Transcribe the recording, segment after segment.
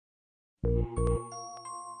We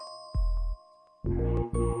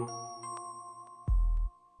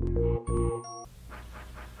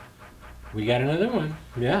got another one.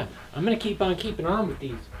 Yeah, I'm gonna keep on keeping on with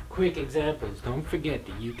these quick examples. Don't forget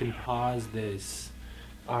that you can pause this.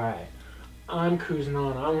 All right, I'm cruising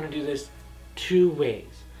on. I want to do this two ways.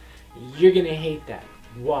 You're gonna hate that.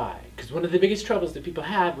 Why? Because one of the biggest troubles that people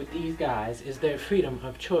have with these guys is their freedom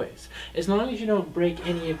of choice. As long as you don't break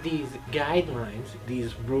any of these guidelines,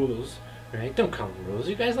 these rules, right? Don't call them rules.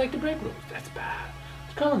 You guys like to break rules. That's bad.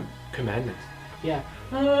 Let's call them commandments. Yeah.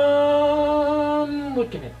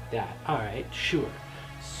 Looking at that. All right, sure.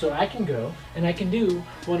 So I can go and I can do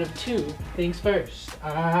one of two things first.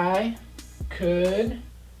 I could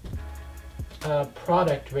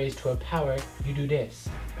product raised to a power. You do this.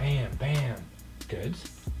 Bam, bam. Good.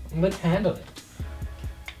 Let's handle it.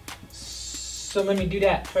 So let me do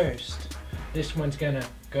that first. This one's gonna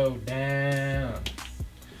go down.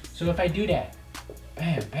 So if I do that,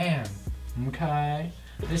 bam, bam. Okay.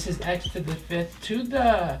 This is x to the fifth to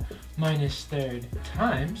the minus third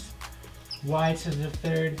times y to the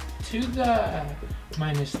third to the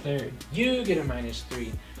minus third. You get a minus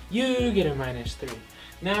 3. You get a minus 3.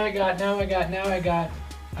 Now I got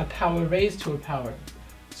a power raised to a power.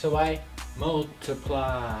 So I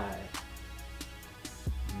multiply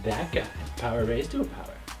that guy, power raised to a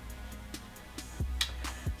power.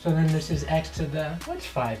 So then this is x to the, what's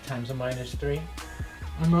 5 times a minus 3?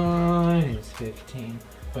 A minus 15.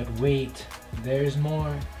 But wait, there's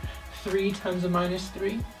more. 3 times a minus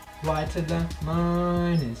 3, y to the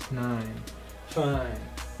minus 9. Fine.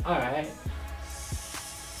 Alright.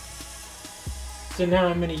 So now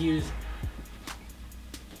I'm going to use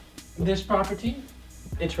this property.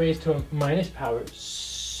 It's raised to a minus power.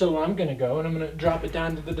 So I'm going to go and I'm going to drop it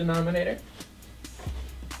down to the denominator.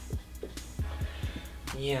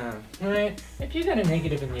 Yeah, right? If you got a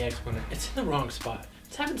negative in the exponent, it's in the wrong spot.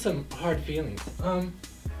 It's having some hard feelings.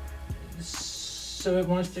 So it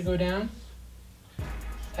wants to go down.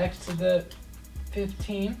 X to the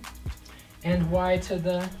 15 and y to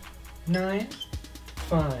the 9.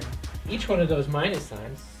 Fine. Each one of those minus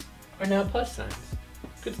signs are now plus signs.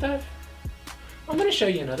 Good stuff. I'm going to show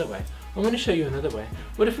you another way.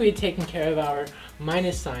 What if we had taken care of our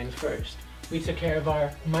minus sign first? We took care of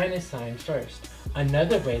our minus sign first.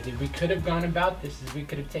 Another way that we could have gone about this is we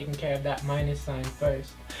could have taken care of that minus sign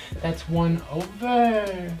first. That's 1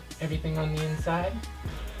 over everything on the inside.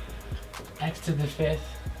 X to the fifth,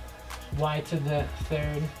 y to the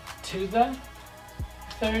third to the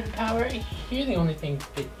third power. Here the only thing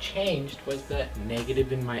that changed was the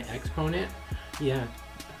negative in my exponent. Yeah,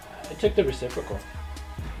 I took the reciprocal.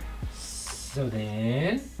 So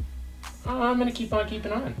then, I'm gonna keep on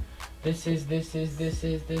keeping on. This is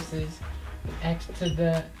x to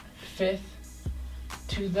the fifth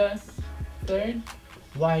to the third,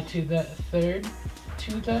 y to the third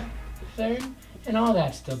to the third, and all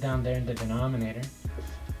that's still down there in the denominator.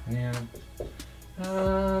 Yeah.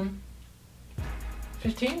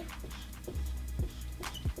 15?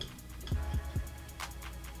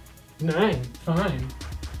 9, fine.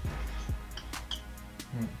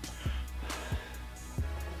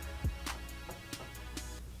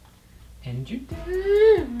 And you're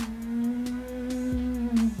done.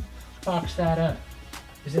 Box that up.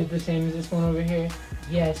 Is it the same as this one over here?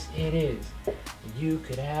 Yes, it is. You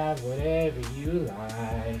could have whatever you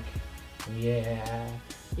like. Yeah.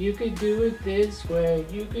 You could do it this way.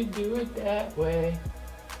 You could do it that way.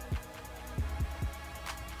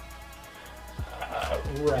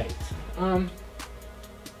 Right.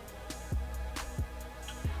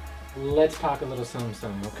 Let's talk a little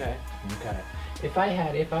something, okay? Okay. If I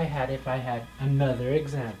had another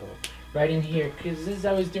example right in here, because as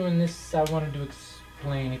I was doing this, I wanted to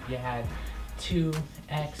explain if you had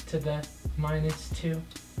 2x to the minus 2.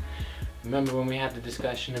 Remember when we had the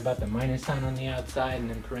discussion about the minus sign on the outside and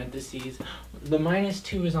in parentheses? The minus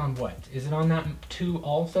 2 is on what? Is it on that 2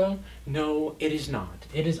 also? No, it is not.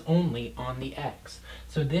 It is only on the x.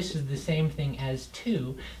 So this is the same thing as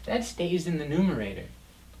 2. That stays in the numerator.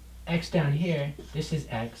 X down here, this is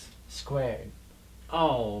x squared.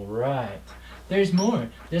 All right. There's more.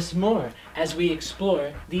 There's more as we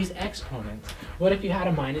explore these exponents. What if you had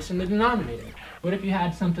a minus in the denominator? What if you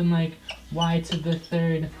had something like y to the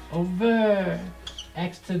third over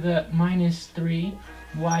x to the minus 3,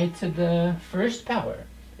 y to the first power?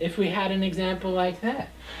 If we had an example like that.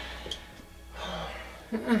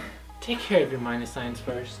 Take care of your minus signs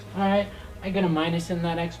first. All right. I got a minus in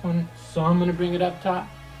that exponent, so I'm going to bring it up top.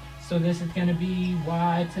 So this is going to be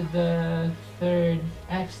y to the third,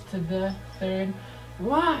 x to the third,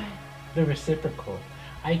 y. The reciprocal.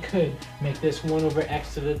 I could make this 1 over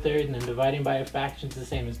x to the third, and then dividing by a fraction is the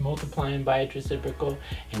same as multiplying by its reciprocal,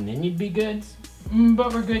 and then you'd be good.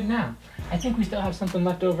 But we're good now. I think we still have something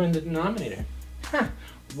left over in the denominator. Huh.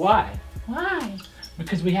 Why? Why?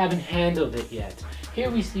 Because we haven't handled it yet.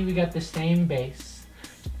 Here we see we got the same base,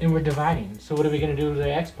 and we're dividing. So what are we going to do with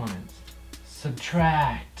the exponents?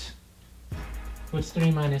 Subtract. What's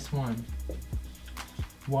 3 minus 1?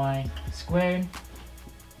 Y squared.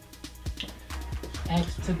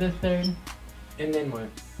 X to the third. And then what?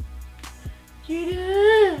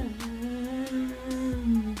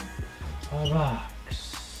 A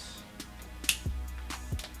box.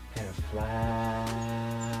 And a flower.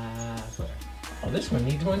 Oh, this one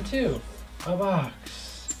needs one too. A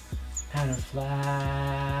box. And a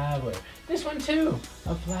flower. This one too.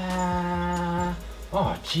 A flower.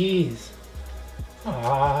 Oh, jeez.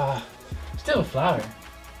 Ah, still a flower.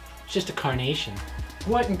 It's just a carnation.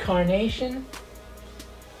 What in carnation?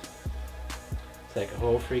 It's like a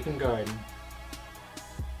whole freaking garden.